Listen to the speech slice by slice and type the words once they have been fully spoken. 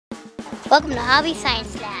Welcome to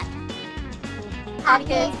HobbyScience Lab.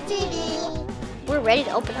 HobbyKidsGaming. We're ready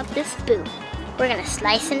to open up this boot. We're gonna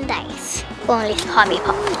slice and dice. Well, at least Hobby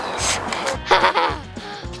Papa is.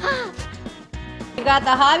 We've got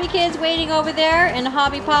the Hobby Kids waiting over there, and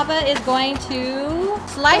Hobby Papa is going to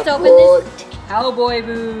slice open this cowboy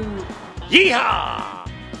boot. Yeehaw!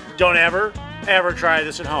 Don't ever try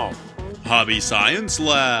this at home. HobbyScience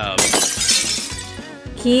Lab.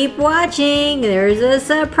 Keep watching. There's a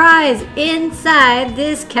surprise inside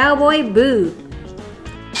this cowboy boot.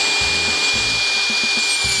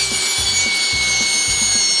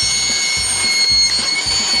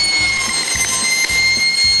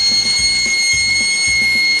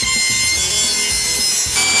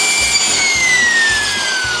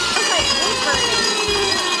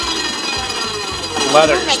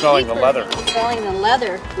 Leather, you're smelling the leather. Smelling the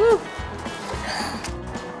leather. Woo.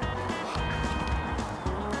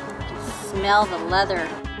 Smell the leather.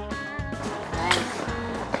 Nice.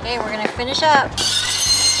 Okay, we're gonna finish up.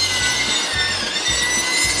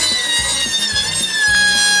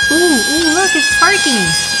 Ooh, look, it's sparking.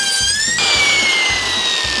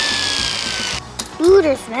 Ooh,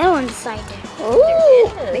 there's metal inside there.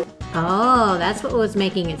 Ooh. Oh, that's what was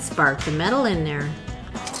making it spark. The metal in there.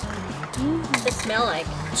 What's it smell like?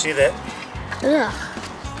 See that? Ugh.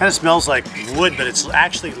 Kind of smells like wood, but it's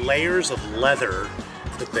actually layers of leather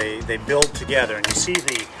that they build together. And you see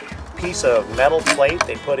the piece of metal plate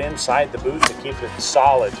they put inside the boot to keep it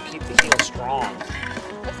solid, to keep the heel strong.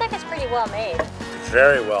 Looks like it's pretty well made.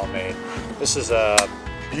 Very well made. This is a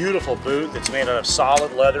beautiful boot that's made out of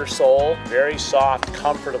solid leather sole, very soft,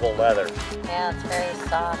 comfortable leather. Yeah, it's very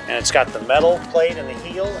soft. And it's got the metal plate in the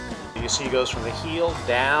heel. You see it goes from the heel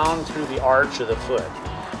down through the arch of the foot.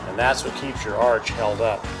 And that's what keeps your arch held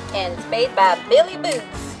up. And it's made by Billy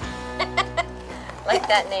Boots. Like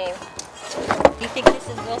that name. Do you think this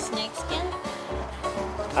is real snakeskin?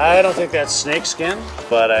 I don't think that's snakeskin,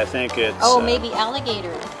 but I think it's... Oh, maybe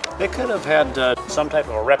alligator. They could have had some type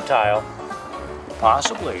of a reptile.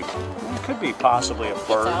 Possibly. It could be possibly a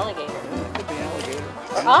bird. It's alligator. Yeah, it could be alligator.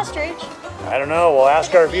 Or ostrich. I don't know. We'll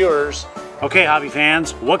ask our viewers. Okay, hobby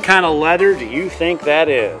fans, what kind of leather do you think that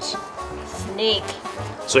is? Snake.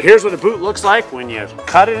 So here's what a boot looks like when you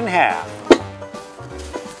cut it in half.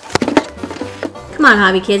 Come on,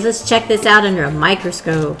 hobby kids, let's check this out under a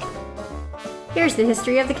microscope. Here's the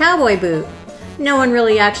history of the cowboy boot. No one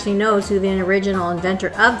really actually knows who the original inventor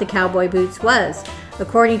of the cowboy boots was.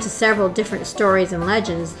 According to several different stories and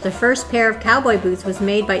legends, the first pair of cowboy boots was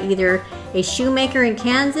made by either a shoemaker in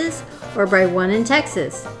Kansas or by one in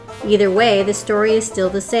Texas. Either way, the story is still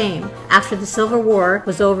the same. After the Civil War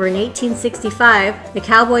was over in 1865, the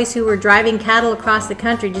cowboys who were driving cattle across the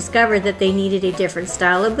country discovered that they needed a different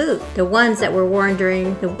style of boot. The ones that were worn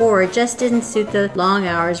during the war just didn't suit the long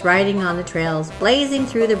hours riding on the trails, blazing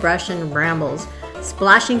through the brush and brambles,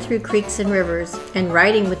 splashing through creeks and rivers, and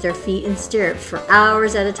riding with their feet in stirrups for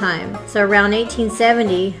hours at a time. So around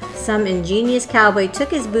 1870, some ingenious cowboy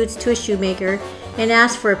took his boots to a shoemaker and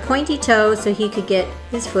asked for a pointy toe so he could get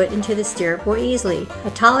his foot into the stirrup more easily,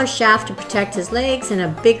 a taller shaft to protect his legs, and a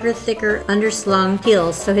bigger, thicker, underslung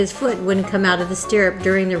heel so his foot wouldn't come out of the stirrup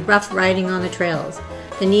during the rough riding on the trails.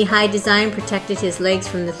 The knee-high design protected his legs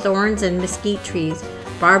from the thorns and mesquite trees,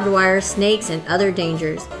 barbed wire, snakes, and other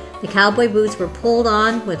dangers. The cowboy boots were pulled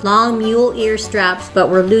on with long mule ear straps, but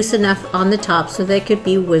were loose enough on the top so they could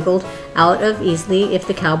be wiggled out of easily if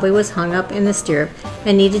the cowboy was hung up in the stirrup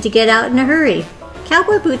and needed to get out in a hurry.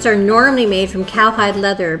 Cowboy boots are normally made from cowhide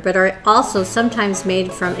leather, but are also sometimes made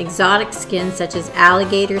from exotic skins such as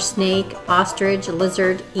alligator, snake, ostrich,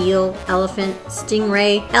 lizard, eel, elephant,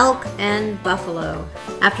 stingray, elk, and buffalo.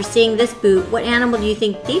 After seeing this boot, what animal do you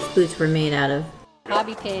think these boots were made out of?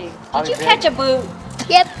 Hobby pig. Did you catch a boot?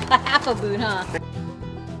 Yep. A half a boot, huh?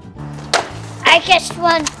 I catched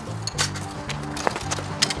one.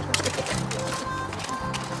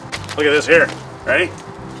 Look at this here. Ready?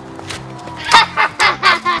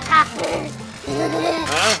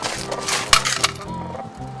 Huh?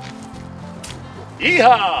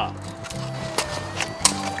 Yeehaw!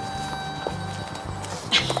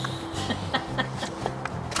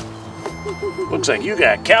 Looks like you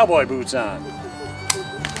got cowboy boots on.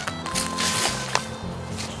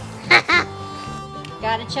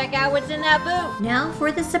 Gotta check out what's in that boot. Now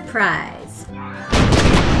for the surprise.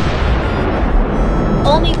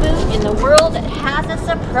 Only boot in the world that has a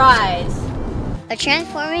surprise. A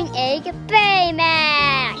transforming egg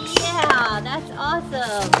Baymax. Yeah, that's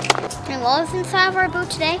awesome. And what was inside of our boot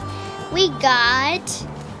today? We got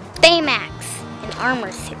Baymax, an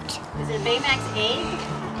armor suit. Is it a Baymax egg?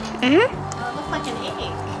 Mm-hmm. Oh, it looks like an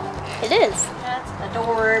egg. It is. That's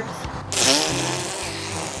adorbs.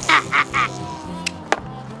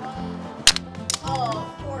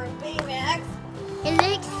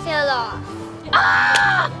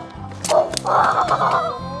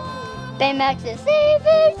 Baymax is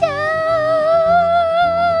saving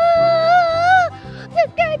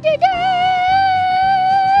Subscribe today!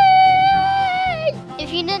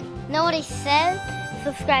 If you didn't know what he said,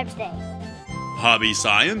 subscribe today.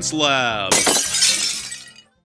 HobbyScience Lab.